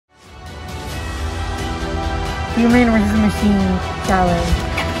Human versus machine challenge.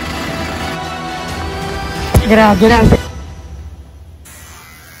 Get out, get out.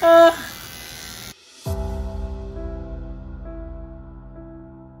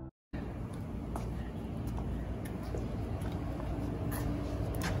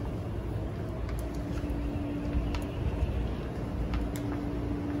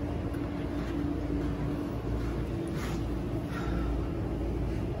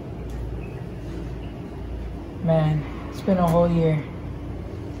 Man, it's been a whole year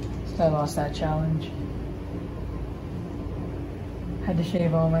since I lost that challenge. Had to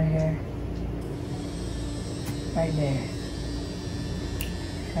shave all my hair. Right there.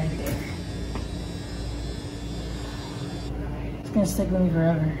 Right there. It's gonna stick with me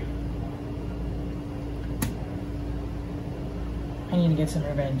forever. I need to get some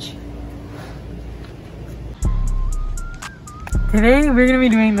revenge. Today we're gonna be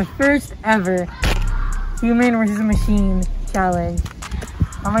doing the first ever Human versus Machine challenge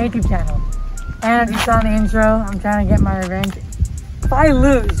on my YouTube channel. And as you saw in the intro, I'm trying to get my revenge. If I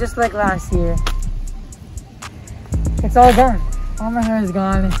lose, just like last year, it's all gone. All my hair is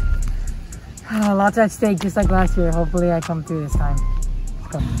gone. Lots at stake, just like last year. Hopefully I come through this time. Let's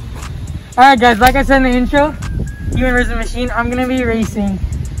go. Alright guys, like I said in the intro, Human versus Machine, I'm gonna be racing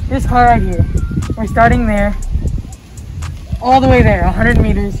this car right here. We're starting there, all the way there, 100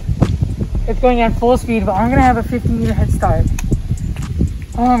 meters. It's going at full speed, but I'm gonna have a 50-meter head start.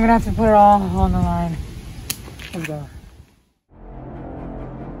 Oh, I'm gonna have to put it all on the line. Let's go.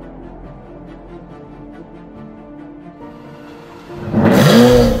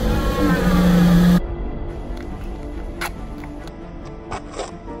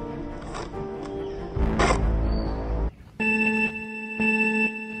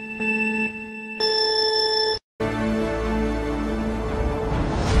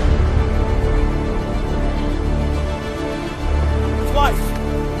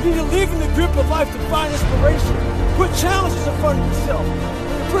 You need to leave in the grip of life to find inspiration. Put challenges in front of yourself.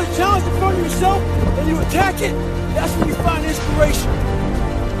 When you put a challenge in front of yourself and you attack it, that's when you find inspiration.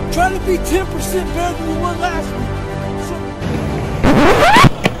 Try to be 10% better than you were last week.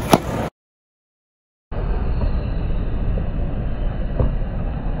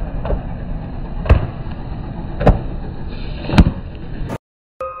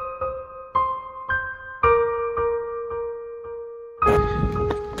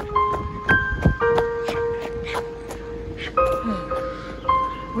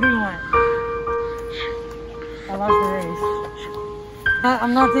 What do you want? I lost the race.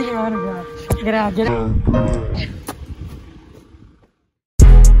 I'm not taking my autograph. Get out, get out.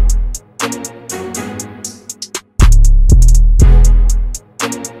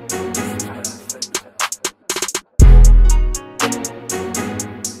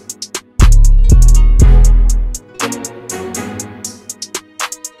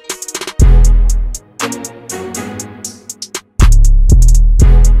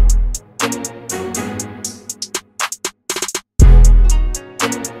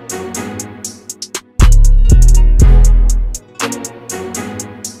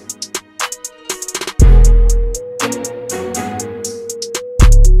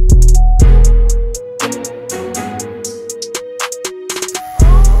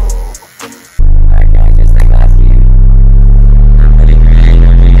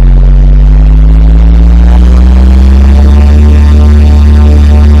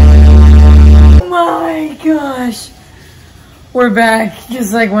 We're back,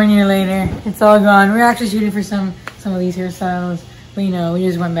 just like 1 year later. It's all gone. We're actually shooting for some of these hairstyles, but you know, we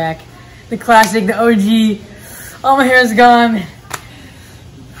just went back. The classic, the OG. All my hair is gone.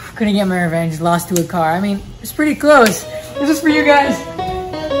 Couldn't get my revenge. Lost to a car. I mean, it's pretty close. This is for you guys.